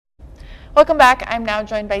Welcome back. I'm now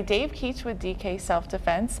joined by Dave Keach with DK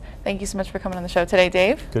Self-Defense. Thank you so much for coming on the show today,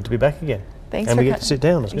 Dave. Good to be back again. Thanks. And we get to sit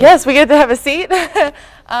down as well. Yes, we get to have a seat.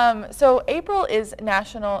 So April is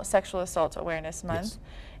National Sexual Assault Awareness Month. Yes.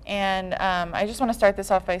 And I just want to start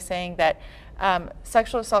this off by saying that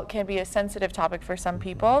sexual assault can be a sensitive topic for some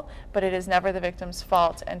people, but it is never the victim's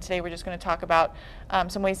fault. And today we're just going to talk about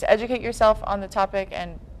some ways to educate yourself on the topic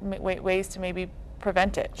and ways to maybe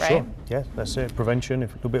prevent it, right? Sure, yeah, that's it. Prevention,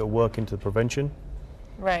 if a little bit of work into the prevention.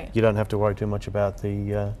 Right. You don't have to worry too much about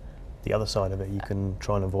the other side of it. You can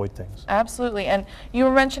try and avoid things. Absolutely. And you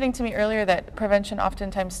were mentioning to me earlier that prevention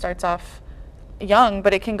oftentimes starts off young,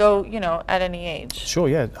 but it can go, you know, at any age. Sure,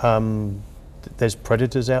 yeah. There's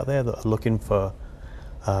predators out there that are looking for,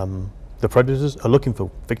 the predators are looking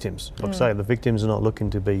for victims. Like I say, the victims are not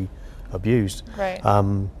looking to be abused. Right.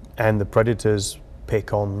 And the predators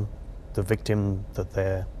pick on the victim that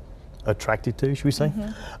they're attracted to, should we say.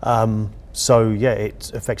 So yeah,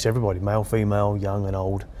 it affects everybody, male, female, young and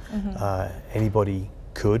old. Anybody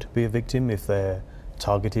could be a victim if they're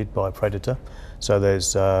targeted by a predator. So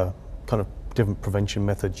there's kind of different prevention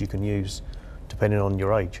methods you can use depending on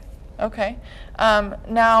your age. Okay.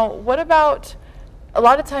 Now, what about, a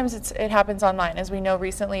lot of times it happens online. As we know,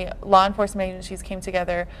 recently law enforcement agencies came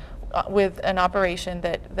together with an operation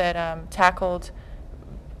that tackled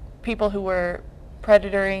people who were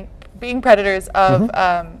being predators of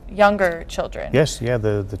younger children. Yes, yeah,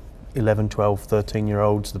 the 11, 12,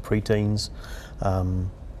 13-year-olds, the preteens.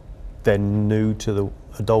 They're new to the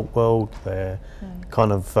adult world. They're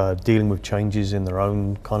kind of dealing with changes in their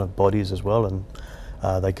own kind of bodies as well, and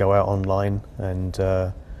they go out online, and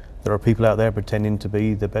there are people out there pretending to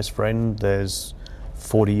be their best friend. There's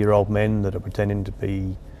 40-year-old men that are pretending to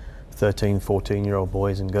be 13, 14-year-old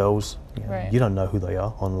boys and girls. You know, Right. you don't know who they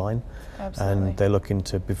are online. Absolutely. And they're looking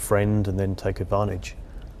to befriend and then take advantage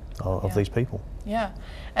of these people. Yeah.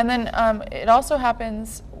 And then it also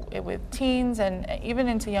happens with teens and even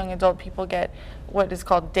into young adult. People get what is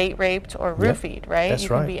called date raped or roofied, right? That's you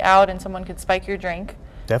right. can be out and someone could spike your drink.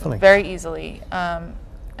 Definitely. Very easily. And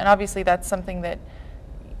obviously that's something that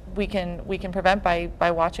we can prevent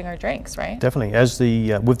by watching our drinks, right? Definitely. As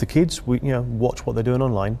with the kids, we watch what they're doing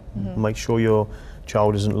online. Make sure your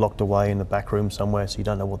child isn't locked away in the back room somewhere so you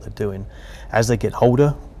don't know what they're doing. As they get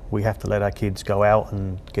older, we have to let our kids go out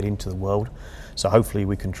and get into the world. So hopefully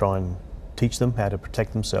we can try and teach them how to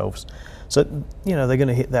protect themselves. So they're going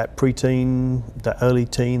to hit that preteen, that early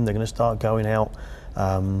teen. They're going to start going out.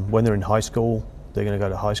 When they're in high school, they're going to go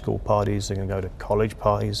to high school parties. They're going to go to college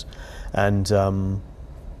parties, and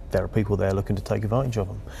there are people there looking to take advantage of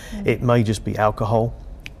them. It may just be alcohol.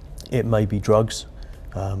 It may be drugs.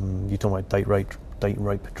 You're talking about date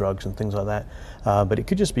rape drugs and things like that. But it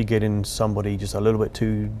could just be getting somebody just a little bit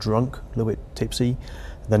too drunk, a little bit tipsy.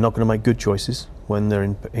 They're not going to make good choices when they're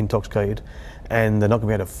intoxicated, and they're not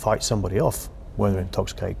going to be able to fight somebody off when they're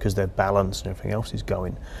intoxicated because their balance and everything else is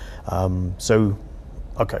going. So,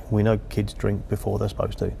 okay, we know kids drink before they're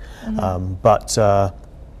supposed to, but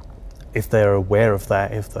if they're aware of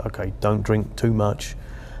that, okay, don't drink too much.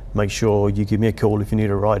 Make sure you give me a call if you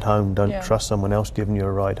need a ride home. Don't trust someone else giving you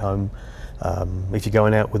a ride home. If you're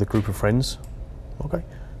going out with a group of friends, okay,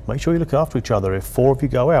 make sure you look after each other. If 4 of you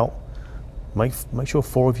go out, make sure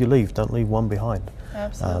 4 of you leave. Don't leave one behind.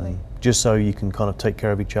 Absolutely. Just so you can kind of take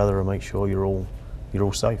care of each other and make sure you're all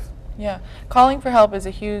safe. Yeah, calling for help is a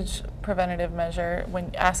huge preventative measure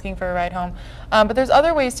when asking for a ride home. But there's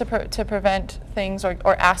other ways to prevent things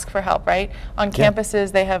or ask for help, right? On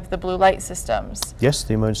campuses, they have the blue light systems. Yes,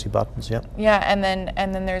 the emergency buttons. Yeah. Yeah, and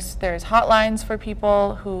then there's hotlines for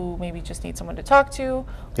people who maybe just need someone to talk to,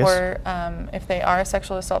 or if they are a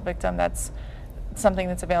sexual assault victim, that's something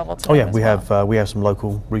that's available to them. Oh yeah, as well. we have some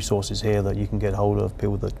local resources here that you can get hold of,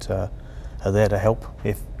 people that are there to help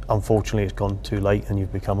if unfortunately it's gone too late and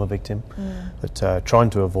you've become a victim. But trying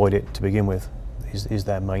to avoid it to begin with is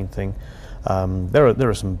their main thing. There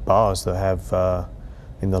are some bars that have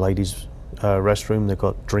in the ladies' restroom, they've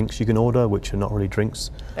got drinks you can order, which are not really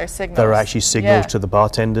drinks. They're signals. They're actually signals to the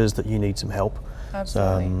bartenders that you need some help.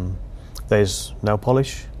 Absolutely. There's nail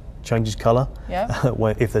polish, changes colour Yeah.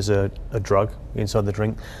 if there's a drug inside the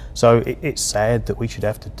drink. So it's sad that we should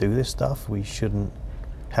have to do this stuff. We shouldn't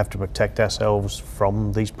have to protect ourselves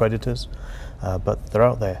from these predators, but they're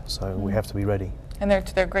out there, so we have to be ready. And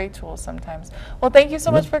they're great tools sometimes. Well, thank you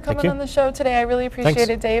so much for coming on the show today. I really appreciate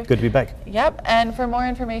it, Dave. Good to be back. Yep, and for more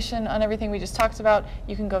information on everything we just talked about,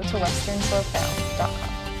 you can go to westernslopedown.com.